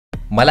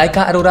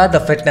Malaika Arora, the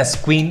fitness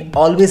queen,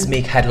 always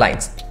make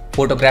headlines.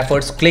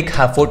 Photographers click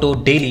her photo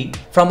daily,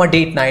 from a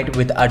date night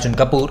with Arjun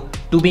Kapoor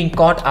to being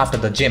caught after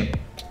the gym.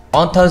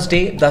 On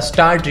Thursday, the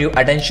star drew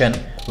attention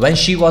when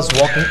she was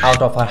walking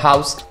out of her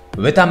house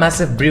with a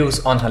massive bruise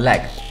on her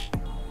leg.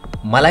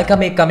 Malaika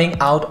made coming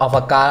out of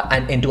a car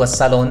and into a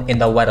salon in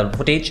the viral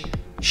footage.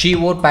 She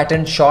wore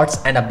patterned shorts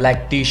and a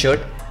black t-shirt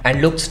and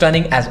looked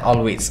stunning as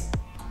always.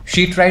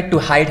 She tried to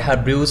hide her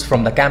bruise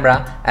from the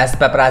camera as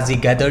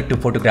paparazzi gathered to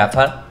photograph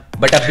her,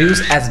 but a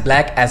bruise as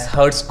black as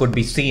hers could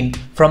be seen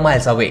from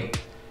miles away.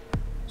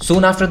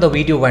 Soon after the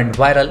video went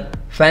viral,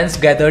 fans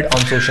gathered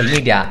on social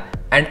media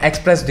and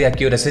expressed their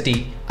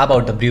curiosity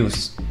about the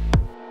bruise.